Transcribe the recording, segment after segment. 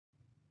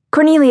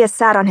Cornelius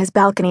sat on his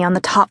balcony on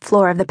the top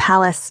floor of the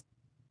palace,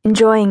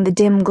 enjoying the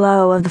dim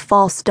glow of the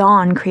false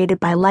dawn created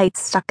by lights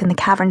stuck in the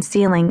cavern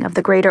ceiling of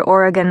the Greater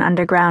Oregon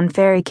underground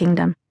fairy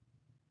kingdom.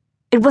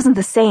 It wasn't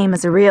the same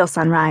as a real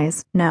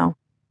sunrise, no.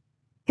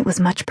 It was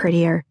much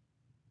prettier,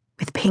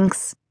 with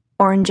pinks,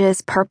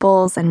 oranges,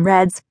 purples, and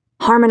reds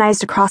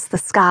harmonized across the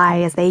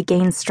sky as they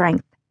gained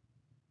strength.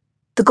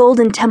 The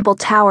Golden Temple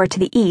Tower to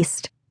the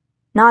east,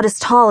 not as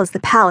tall as the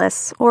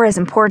palace or as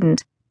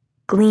important,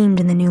 gleamed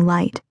in the new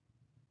light.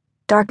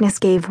 Darkness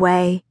gave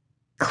way,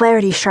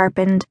 clarity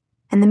sharpened,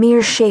 and the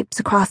mere shapes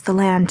across the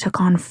land took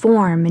on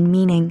form and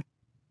meaning.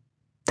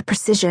 The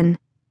precision,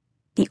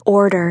 the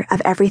order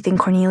of everything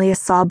Cornelius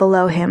saw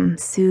below him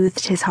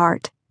soothed his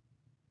heart.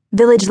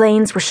 Village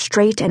lanes were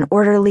straight and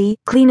orderly,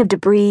 clean of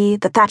debris,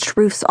 the thatched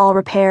roofs all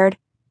repaired.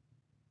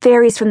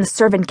 Fairies from the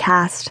servant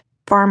caste,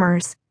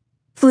 farmers,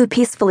 flew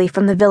peacefully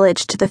from the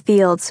village to the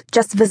fields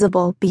just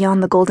visible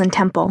beyond the Golden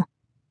Temple.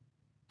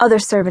 Other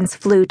servants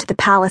flew to the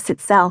palace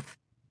itself.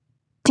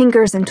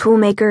 Tinkers and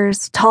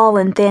toolmakers, tall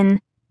and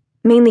thin,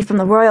 mainly from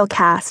the royal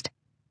caste,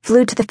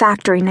 flew to the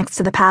factory next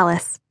to the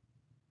palace.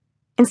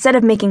 Instead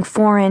of making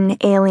foreign,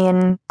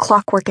 alien,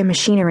 clockwork and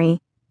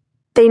machinery,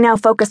 they now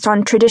focused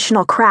on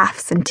traditional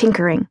crafts and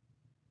tinkering.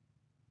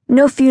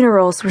 No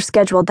funerals were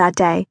scheduled that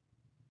day,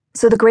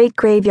 so the great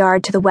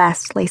graveyard to the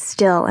west lay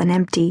still and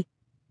empty,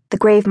 the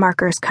grave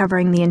markers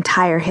covering the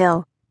entire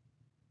hill.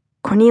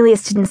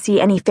 Cornelius didn't see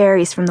any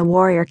fairies from the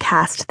warrior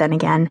caste then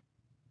again.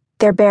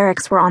 Their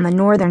barracks were on the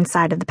northern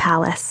side of the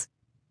palace,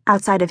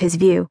 outside of his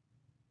view.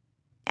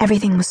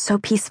 Everything was so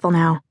peaceful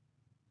now.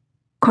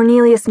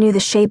 Cornelius knew the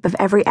shape of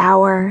every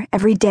hour,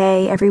 every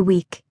day, every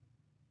week.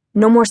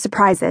 No more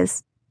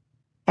surprises.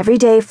 Every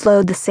day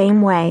flowed the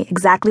same way,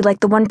 exactly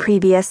like the one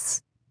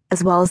previous,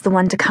 as well as the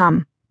one to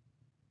come.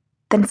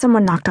 Then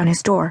someone knocked on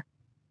his door.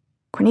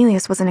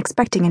 Cornelius wasn't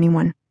expecting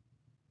anyone.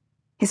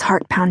 His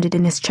heart pounded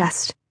in his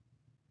chest.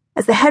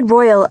 As the head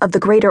royal of the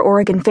Greater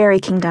Oregon Fairy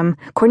Kingdom,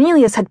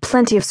 Cornelius had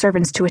plenty of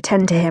servants to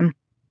attend to him.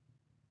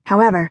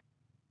 However,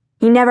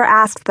 he never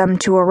asked them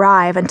to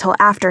arrive until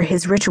after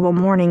his ritual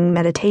morning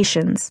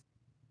meditations.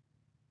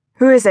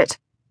 "Who is it?"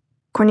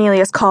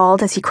 Cornelius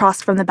called as he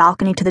crossed from the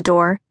balcony to the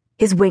door,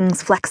 his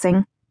wings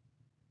flexing.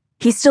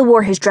 He still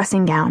wore his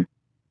dressing gown,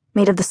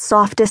 made of the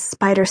softest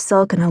spider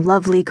silk in a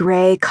lovely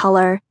gray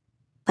color,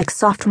 like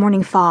soft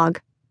morning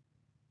fog,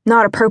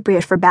 not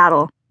appropriate for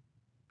battle,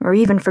 or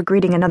even for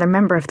greeting another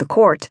member of the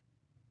court.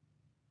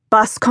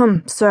 "Bas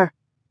come, sir,"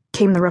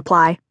 came the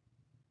reply.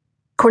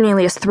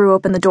 Cornelius threw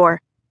open the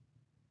door.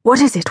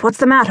 "What is it? What's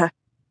the matter?"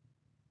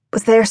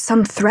 Was there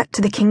some threat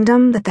to the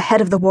kingdom that the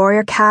head of the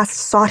warrior caste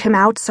sought him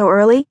out so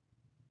early?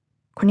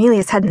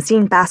 Cornelius hadn't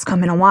seen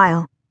Bascom in a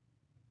while.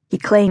 He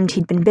claimed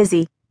he'd been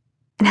busy,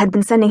 and had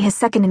been sending his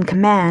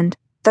second-in-command,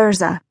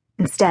 Thurza,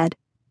 instead.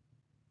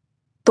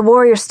 The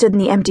warrior stood in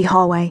the empty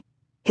hallway,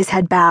 his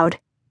head bowed.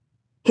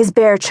 His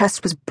bare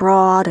chest was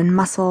broad and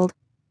muscled,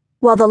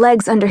 while the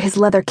legs under his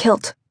leather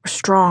kilt were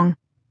strong.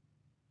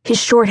 His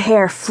short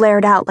hair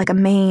flared out like a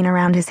mane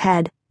around his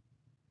head.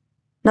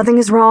 "Nothing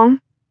is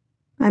wrong.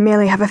 I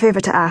merely have a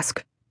favor to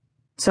ask.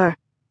 Sir,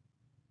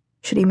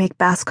 should he make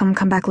Bascom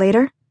come back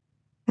later?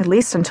 At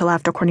least until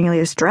after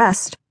Cornelius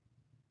dressed."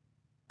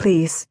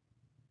 "Please,"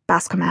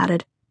 Bascom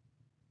added.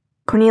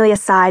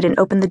 Cornelius sighed and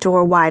opened the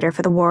door wider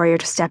for the warrior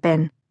to step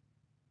in.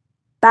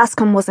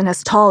 Bascom wasn't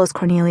as tall as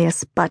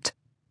Cornelius, but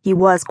he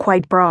was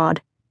quite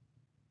broad.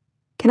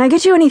 "Can I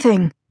get you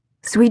anything?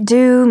 Sweet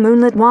dew,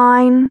 moonlit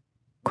wine?"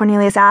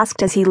 Cornelius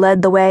asked as he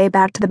led the way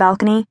back to the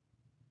balcony.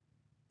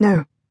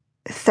 "No,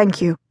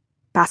 thank you,"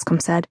 Bascom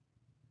said.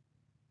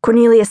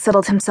 Cornelius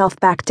settled himself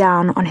back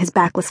down on his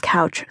backless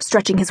couch,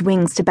 stretching his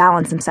wings to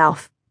balance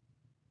himself.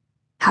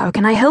 "How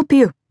can I help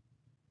you?"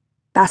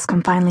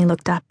 Bascom finally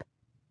looked up.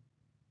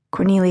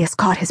 Cornelius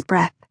caught his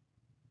breath,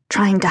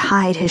 trying to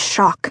hide his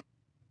shock.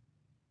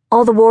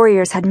 All the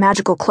warriors had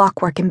magical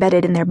clockwork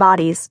embedded in their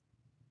bodies.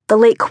 The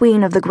late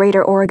queen of the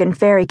Greater Oregon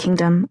Fairy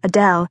Kingdom,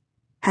 Adele,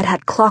 had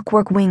had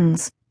clockwork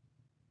wings.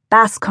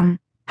 Bascom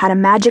had a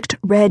magicked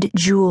red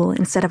jewel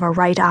instead of a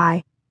right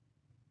eye.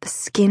 The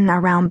skin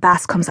around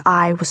Bascom's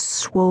eye was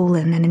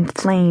swollen and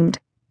inflamed.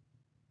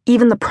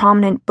 Even the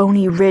prominent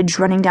bony ridge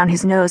running down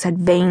his nose had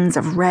veins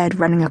of red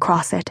running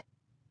across it.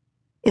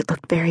 It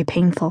looked very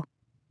painful.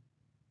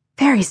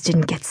 Fairies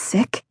didn't get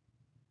sick.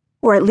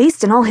 Or at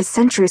least in all his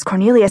centuries,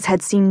 Cornelius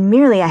had seen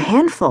merely a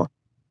handful.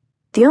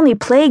 The only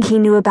plague he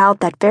knew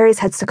about that fairies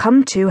had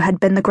succumbed to had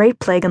been the Great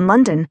Plague in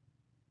London,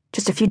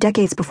 just a few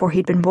decades before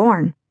he'd been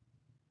born.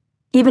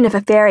 Even if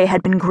a fairy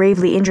had been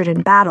gravely injured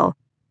in battle,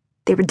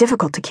 they were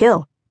difficult to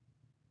kill,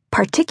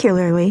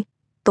 particularly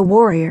the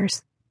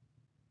warriors.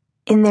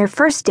 In their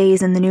first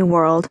days in the New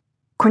World,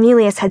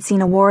 Cornelius had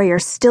seen a warrior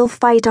still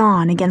fight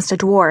on against a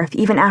dwarf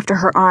even after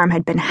her arm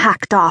had been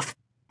hacked off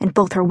and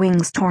both her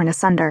wings torn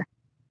asunder.